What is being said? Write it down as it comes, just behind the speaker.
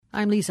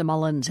I'm Lisa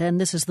Mullins,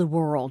 and this is The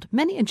World.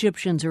 Many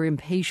Egyptians are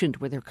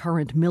impatient with their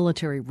current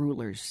military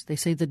rulers. They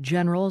say the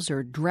generals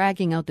are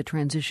dragging out the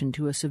transition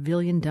to a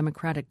civilian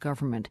democratic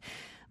government.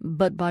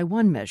 But by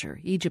one measure,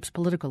 Egypt's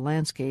political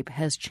landscape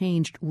has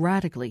changed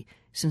radically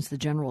since the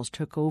generals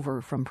took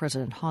over from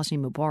President Hosni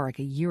Mubarak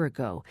a year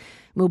ago.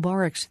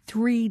 Mubarak's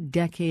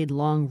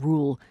 3-decade-long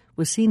rule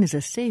was seen as a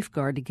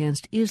safeguard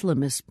against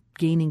Islamists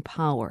gaining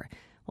power.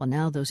 Well,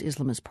 now those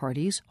Islamist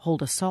parties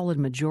hold a solid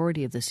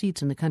majority of the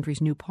seats in the country's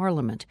new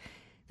parliament.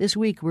 This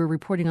week, we're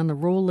reporting on the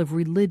role of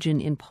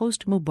religion in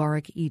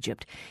post-Mubarak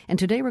Egypt. And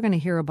today we're going to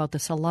hear about the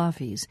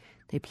Salafis.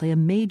 They play a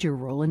major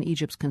role in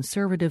Egypt's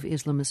conservative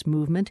Islamist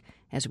movement,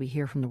 as we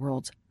hear from The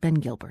World's Ben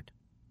Gilbert.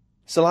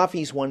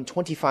 Salafis won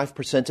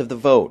 25% of the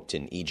vote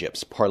in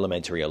Egypt's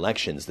parliamentary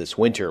elections this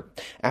winter,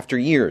 after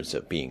years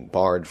of being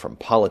barred from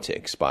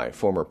politics by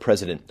former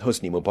President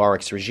Hosni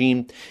Mubarak's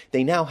regime.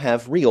 They now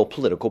have real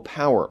political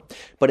power,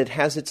 but it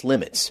has its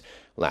limits.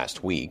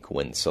 Last week,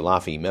 when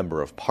Salafi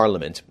Member of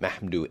Parliament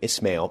Mahmoud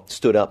Ismail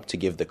stood up to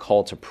give the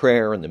call to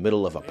prayer in the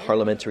middle of a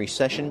parliamentary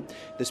session,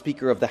 the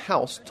Speaker of the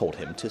House told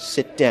him to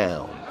sit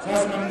down.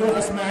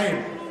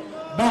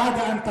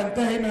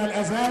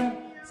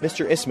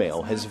 Mr.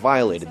 Ismail has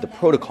violated the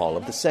protocol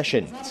of the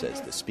session,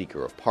 says the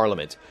Speaker of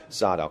Parliament,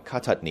 Saad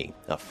al-Qahtani,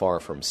 a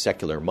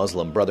far-from-secular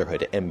Muslim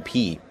Brotherhood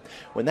MP.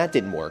 When that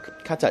didn't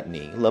work,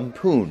 Qahtani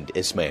lampooned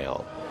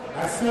Ismail.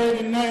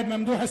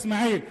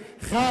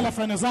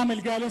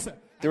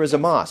 There is a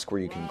mosque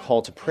where you can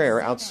call to prayer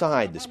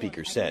outside, the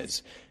Speaker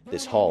says.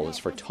 This hall is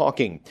for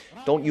talking.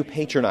 Don't you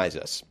patronize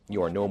us.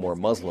 You are no more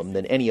Muslim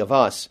than any of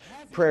us.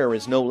 Prayer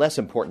is no less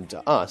important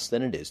to us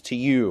than it is to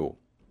you.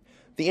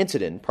 The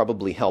incident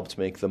probably helped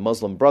make the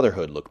Muslim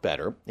Brotherhood look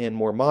better and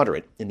more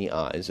moderate in the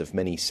eyes of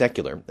many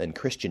secular and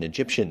Christian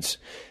Egyptians.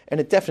 And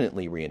it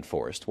definitely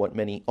reinforced what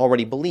many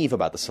already believe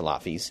about the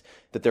Salafis,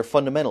 that they're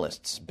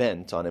fundamentalists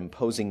bent on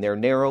imposing their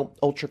narrow,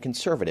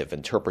 ultra-conservative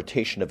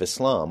interpretation of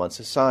Islam on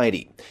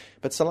society.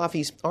 But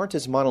Salafis aren't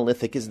as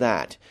monolithic as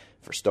that.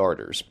 For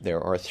starters,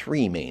 there are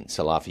 3 main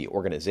Salafi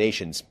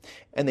organizations,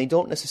 and they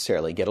don't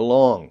necessarily get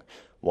along.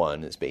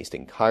 One is based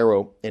in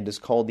Cairo and is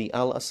called the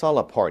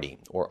Al-Asala Party,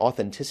 or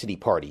Authenticity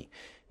Party.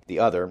 The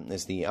other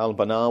is the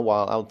Al-Bana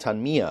wa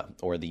Al-Tanmiya,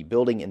 or the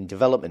Building and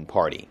Development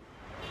Party.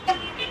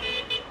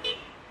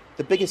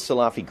 The biggest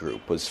Salafi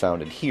group was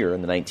founded here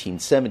in the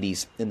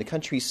 1970s in the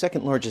country's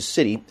second-largest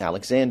city,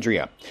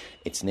 Alexandria.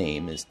 Its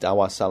name is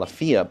Dawa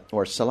Salafia,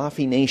 or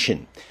Salafi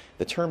Nation.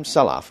 The term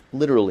Salaf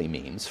literally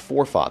means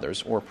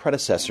forefathers or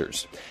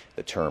predecessors.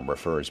 The term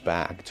refers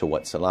back to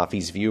what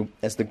Salafis view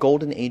as the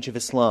golden age of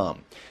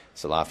Islam.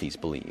 Salafis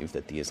believe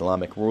that the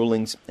Islamic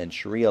rulings and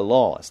Sharia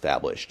law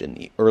established in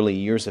the early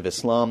years of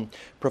Islam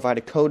provide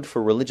a code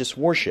for religious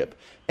worship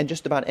and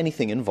just about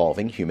anything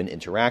involving human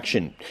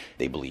interaction.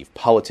 They believe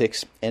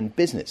politics and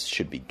business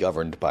should be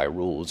governed by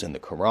rules in the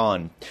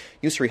Quran.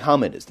 Yusri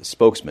Hamid is the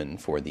spokesman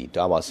for the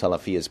Dawa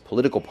Salafiya's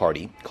political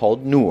party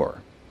called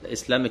Noor.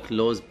 Islamic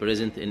laws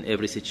present in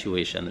every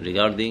situation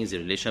regarding the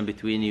relation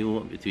between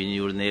you, between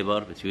your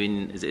neighbor,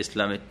 between the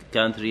Islamic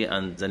country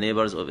and the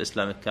neighbors of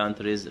Islamic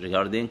countries,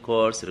 regarding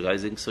courts,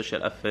 regarding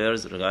social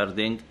affairs,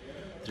 regarding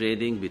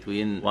trading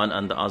between one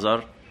and the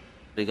other,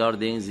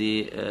 regarding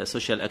the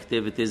social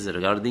activities,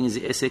 regarding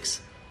the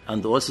ethics,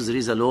 and also there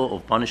is a law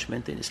of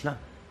punishment in Islam.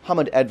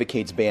 Hamid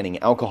advocates banning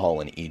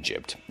alcohol in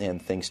Egypt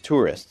and thinks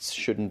tourists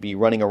shouldn't be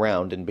running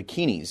around in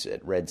bikinis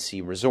at Red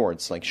Sea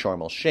resorts like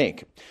Sharm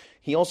el-Sheikh.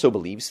 He also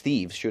believes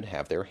thieves should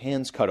have their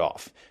hands cut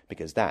off,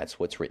 because that's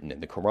what's written in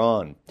the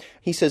Quran.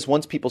 He says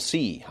once people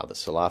see how the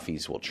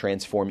Salafis will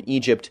transform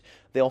Egypt,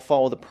 they'll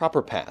follow the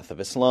proper path of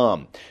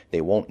Islam.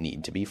 They won't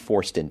need to be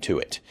forced into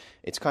it.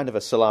 It's kind of a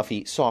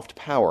Salafi soft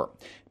power.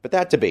 But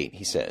that debate,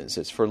 he says,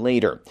 is for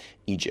later.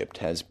 Egypt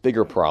has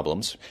bigger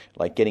problems,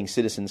 like getting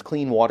citizens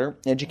clean water,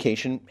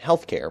 education,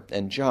 healthcare,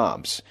 and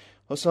jobs.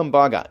 Hosni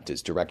Mubarak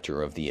is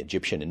director of the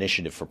Egyptian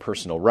Initiative for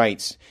Personal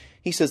Rights.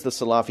 He says the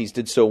Salafis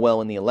did so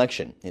well in the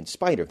election, in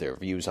spite of their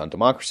views on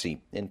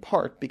democracy, in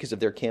part because of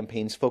their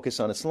campaign's focus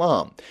on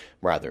Islam,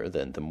 rather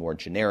than the more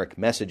generic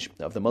message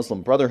of the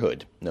Muslim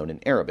Brotherhood, known in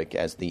Arabic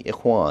as the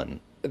Ikhwan.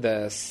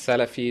 The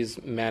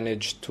Salafis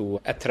managed to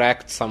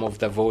attract some of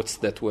the votes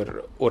that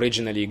were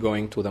originally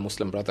going to the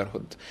Muslim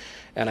Brotherhood.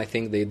 And I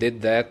think they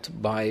did that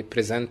by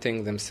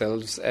presenting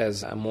themselves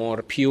as a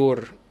more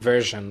pure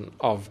version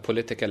of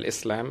political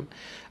Islam,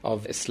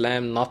 of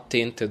Islam not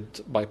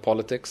tainted by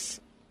politics.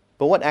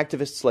 But what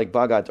activists like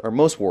Bagat are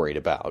most worried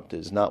about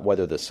is not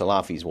whether the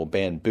Salafis will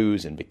ban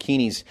booze and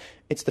bikinis.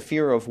 It's the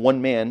fear of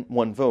one man,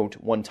 one vote,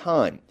 one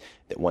time,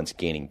 that once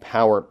gaining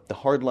power, the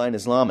hardline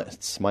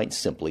Islamists might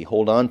simply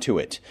hold on to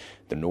it.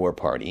 The Noor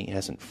party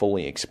hasn't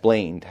fully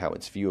explained how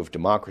its view of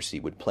democracy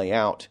would play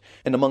out,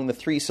 and among the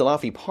 3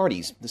 Salafi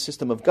parties, the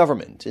system of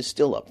government is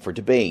still up for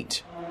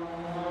debate.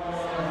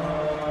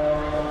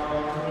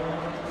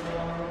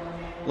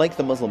 Like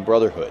the Muslim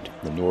Brotherhood,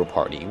 the Noor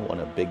Party won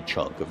a big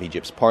chunk of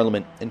Egypt's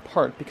parliament, in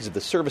part because of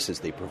the services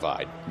they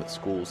provide, with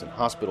schools and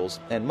hospitals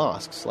and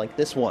mosques like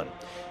this one.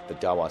 The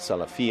Dawa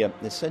Salafia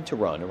is said to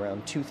run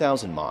around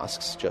 2,000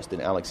 mosques just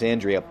in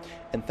Alexandria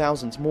and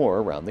thousands more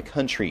around the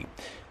country.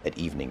 At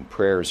evening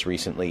prayers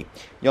recently,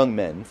 young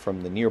men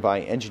from the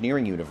nearby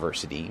engineering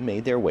university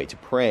made their way to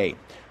pray.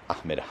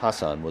 Ahmed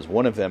Hassan was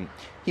one of them.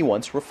 He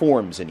wants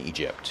reforms in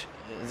Egypt.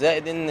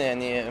 زائد إن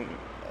يعني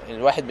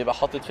الواحد بيبقى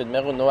حاطط في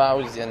دماغه إنه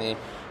عاوز يعني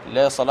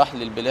لا صلاح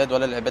للبلاد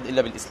ولا العباد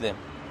إلا بالإسلام.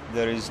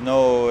 There is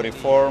no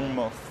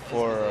reform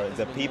for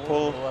the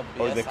people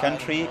or the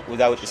country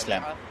without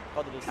Islam.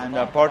 And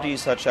a party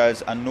such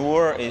as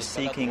An-Noor is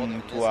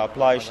seeking to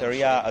apply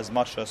Sharia as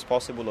much as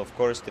possible, of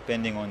course,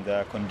 depending on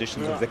the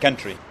conditions of the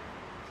country.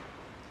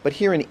 But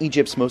here in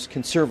Egypt's most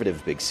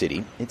conservative big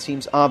city, it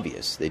seems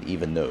obvious that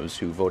even those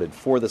who voted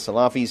for the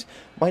Salafis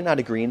might not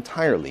agree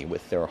entirely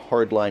with their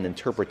hardline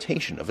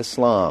interpretation of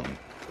Islam.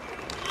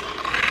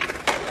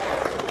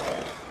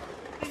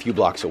 A few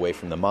blocks away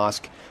from the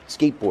mosque,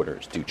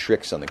 skateboarders do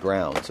tricks on the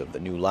grounds of the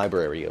new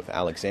library of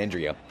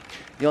Alexandria.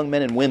 Young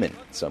men and women,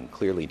 some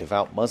clearly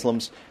devout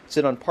Muslims,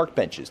 sit on park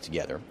benches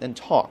together and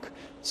talk,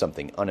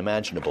 something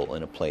unimaginable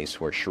in a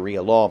place where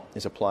Sharia law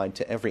is applied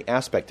to every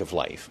aspect of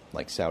life,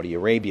 like Saudi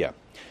Arabia.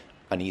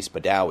 Anis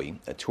Badawi,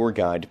 a tour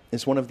guide,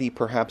 is one of the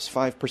perhaps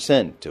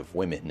 5% of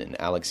women in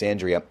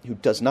Alexandria who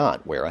does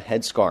not wear a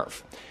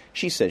headscarf.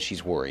 She says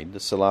she's worried the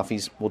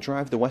Salafis will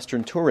drive the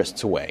Western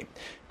tourists away,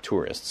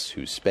 tourists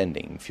whose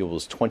spending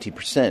fuels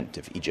 20%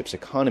 of Egypt's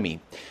economy.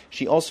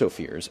 She also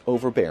fears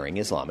overbearing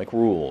Islamic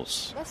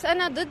rules. بس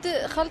أنا ضد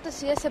خلط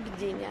السياسة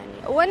بالدين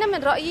يعني. وأنا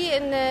من رأيي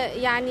إن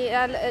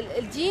يعني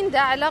الدين ده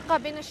علاقة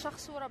بين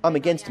الشخص وربنا. I'm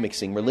against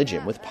mixing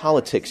religion with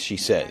politics, she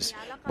says.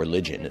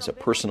 Religion is a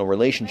personal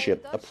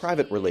relationship, a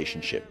private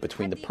relationship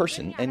between the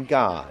person and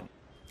God.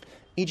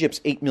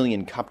 Egypt's 8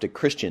 million Coptic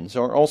Christians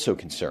are also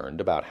concerned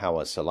about how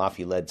a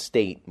Salafi-led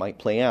state might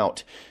play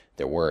out.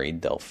 They're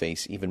worried they'll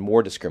face even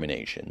more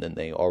discrimination than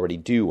they already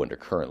do under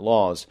current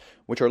laws,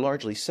 which are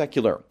largely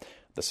secular.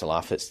 The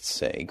Salafists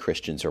say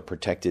Christians are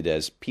protected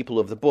as people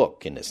of the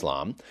book in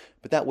Islam,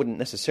 but that wouldn't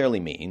necessarily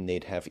mean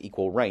they'd have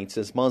equal rights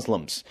as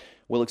Muslims.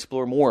 We'll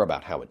explore more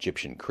about how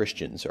Egyptian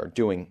Christians are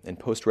doing in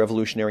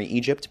post-revolutionary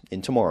Egypt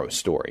in tomorrow's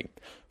story.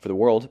 For The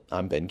World,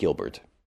 I'm Ben Gilbert.